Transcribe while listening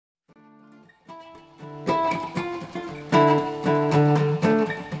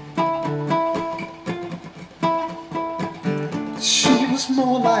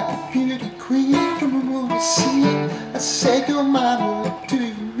Oh mama, do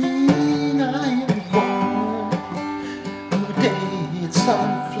you mean I am the one who danced on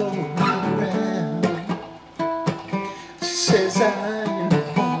the floor around? She says I am the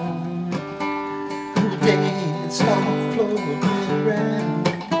one who danced on the floor around.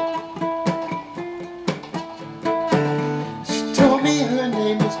 She told me her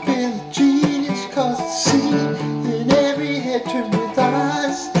name was Billie Jean, and she caused a scene in every head turned with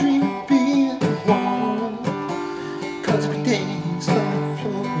eyes, dream of being the one, 'cause we danced on the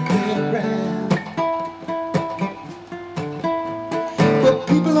floor around. But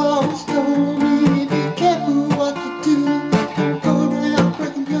people always told me, be careful what you do, don't go around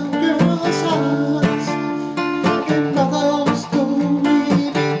breaking young girls' hearts. And mother always told me,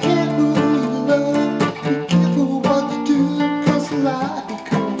 be careful who you love, be careful what you do, 'cause a lie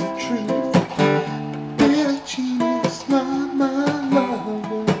becomes the truth. Billie Jean is not my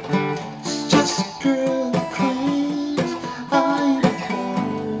lover, she's just a girl who claims I am the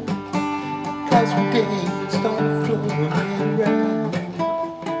one, 'cause we danced on the floor around.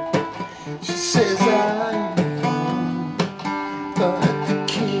 She says I am the one, but the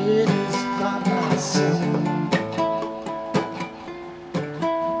kid is not my son.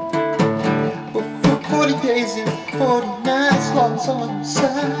 Well, for 40 days and 40 nights, long's on her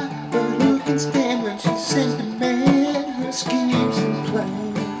side, but who can stand when she sings to man her schemes and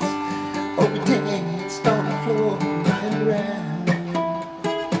plans? Oh, we danced on the floor around.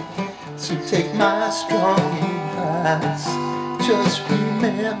 So take my strong advice, just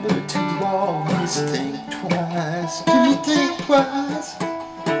remember to always think twice. Do you think twice?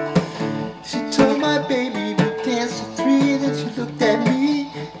 She told my baby we'd dance to 3, then she looked at me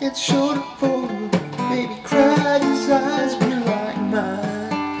and showed her 4. Baby cried, his eyes were like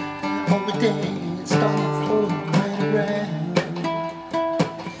mine. Oh, we danced on the floor around.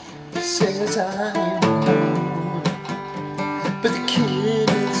 She says I am the one, but the kid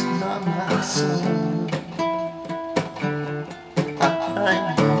is not my son. I'm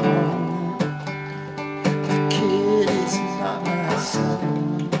the one, the kid is not my son.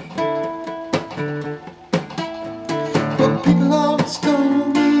 But people always told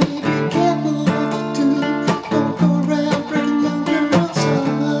me, be careful what you do, don't go around breaking young girls'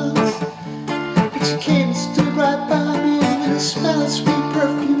 hearts. But she came and stood right by me with a smell of sweet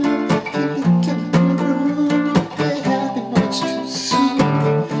perfume. In the temple room, they had been much too soon.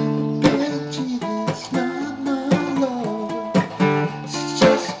 Billie Jean is not my lover, she's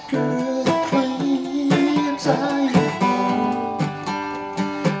just a girl who claims I am the one,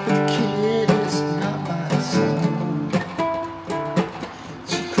 but the kid is not my son.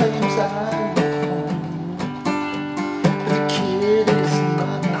 She claims I am the one, but the kid is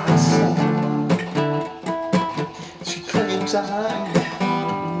not my son. She claims I am the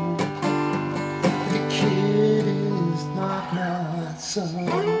one, but the kid is not my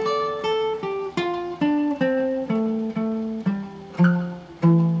son.